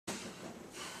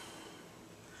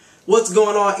What's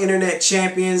going on, Internet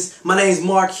Champions? My name is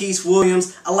Marquise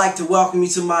Williams. I'd like to welcome you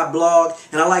to my blog,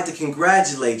 and I'd like to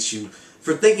congratulate you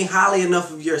for thinking highly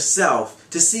enough of yourself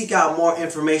to seek out more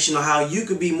information on how you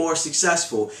could be more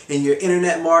successful in your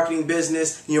internet marketing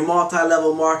business, in your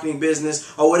multi-level marketing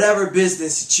business, or whatever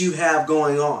business that you have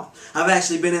going on. I've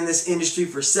actually been in this industry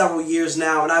for several years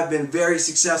now, and I've been very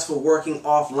successful working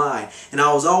offline. And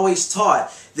I was always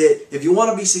taught that if you want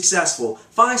to be successful,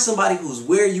 find somebody who's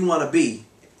where you want to be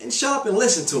and shut up and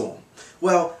listen to them.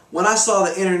 Well, when I saw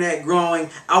the internet growing,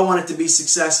 I wanted to be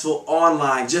successful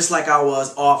online just like I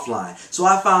was offline. So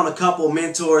I found a couple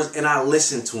mentors and I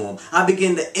listened to them. I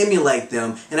began to emulate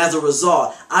them, and as a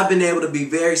result, I've been able to be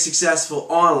very successful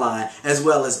online as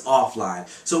well as offline.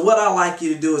 So what I'd like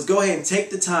you to do is go ahead and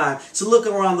take the time to look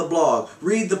around the blog,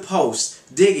 read the posts,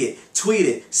 dig it, tweet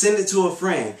it, send it to a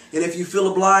friend. And if you feel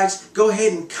obliged, go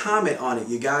ahead and comment on it,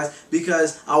 you guys,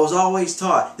 because I was always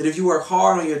taught that if you work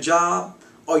hard on your job,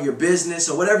 or your business,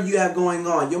 or whatever you have going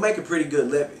on, you'll make a pretty good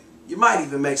living. You might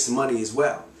even make some money as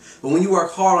well. But when you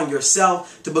work hard on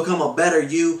yourself to become a better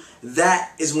you,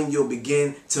 that is when you'll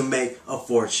begin to make a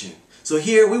fortune. So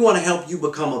here, we want to help you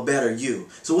become a better you.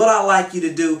 So what I'd like you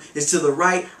to do is, to the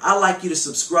right, I'd like you to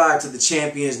subscribe to the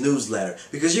Champions newsletter,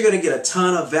 because you're going to get a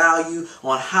ton of value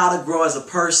on how to grow as a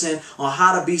person, on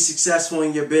how to be successful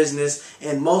in your business,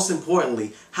 and most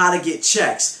importantly, how to get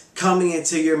checks coming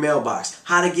into your mailbox,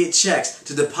 how to get checks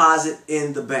to deposit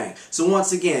in the bank. So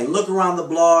once again, look around the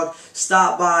blog,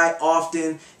 stop by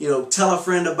often, tell a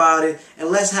friend about it, and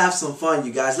let's have some fun,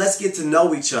 you guys. Let's get to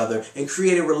know each other and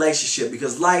create a relationship,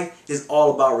 because life is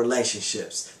all about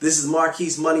relationships. This is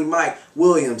Marquise Money Mike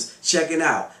Williams checking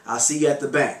out. I'll see you at the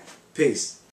bank. Peace.